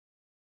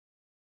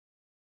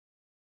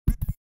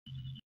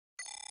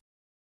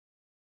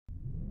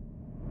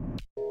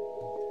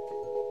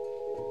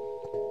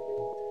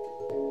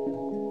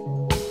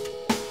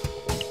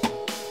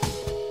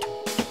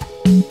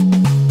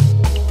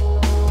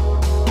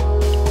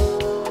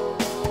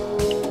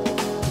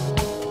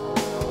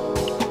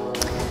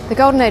The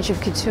Golden Age of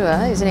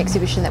Couture is an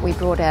exhibition that we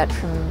brought out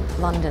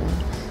from London.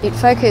 It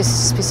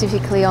focused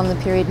specifically on the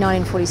period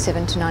 1947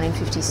 to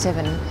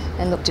 1957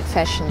 and looked at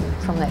fashion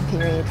from that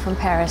period, from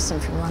Paris and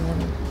from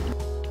London.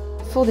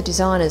 For the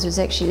designers, was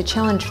actually the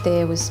challenge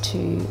there was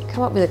to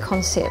come up with a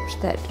concept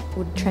that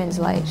would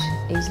translate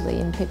easily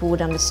and people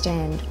would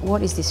understand,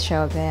 what is this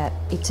show about?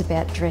 It's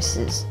about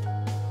dresses.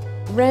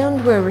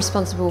 Round were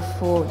responsible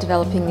for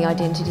developing the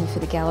identity for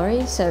the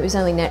gallery, so it was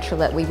only natural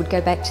that we would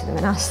go back to them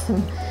and ask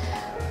them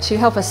to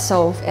help us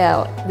solve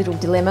our little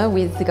dilemma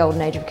with the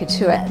Golden Age of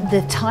Couture.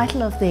 The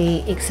title of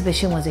the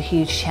exhibition was a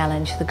huge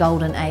challenge, the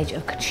Golden Age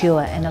of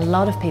Couture, and a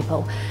lot of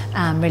people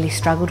really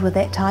struggled with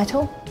that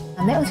title.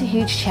 And that was a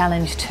huge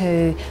challenge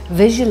to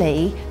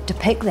visually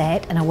depict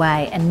that in a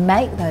way and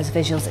make those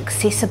visuals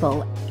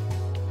accessible.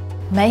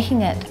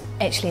 Making it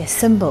actually a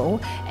symbol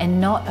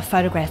and not a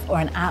photograph or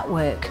an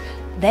artwork,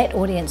 that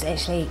audience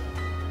actually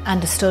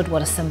understood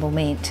what a symbol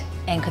meant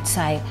and could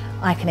say,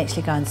 I can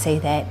actually go and see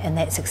that and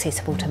that's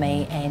accessible to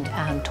me and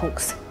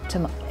talks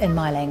in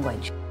my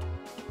language.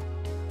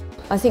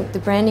 I think the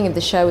branding of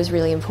the show was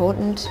really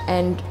important,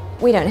 and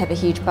we don't have a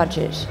huge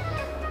budget,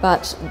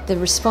 but the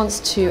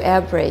response to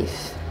our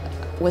brief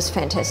was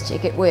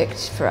fantastic. It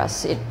worked for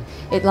us. It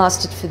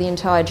lasted for the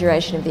entire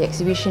duration of the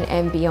exhibition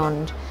and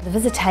beyond. The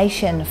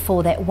visitation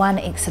for that one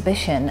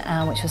exhibition,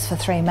 which was for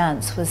 3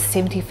 months, was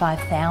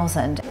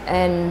 75,000.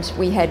 And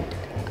we had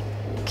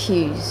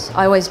queues.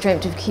 I always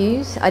dreamt of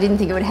queues. I didn't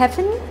think it would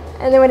happen,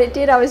 and then when it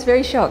did, I was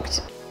very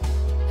shocked.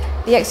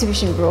 The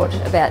exhibition brought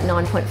about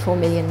 9.4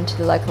 million to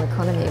the local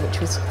economy, which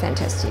was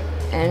fantastic.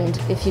 And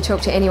if you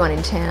talk to anyone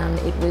in town,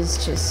 it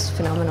was just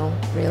phenomenal,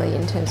 really,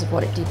 in terms of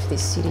what it did for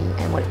this city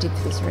and what it did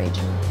for this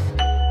region.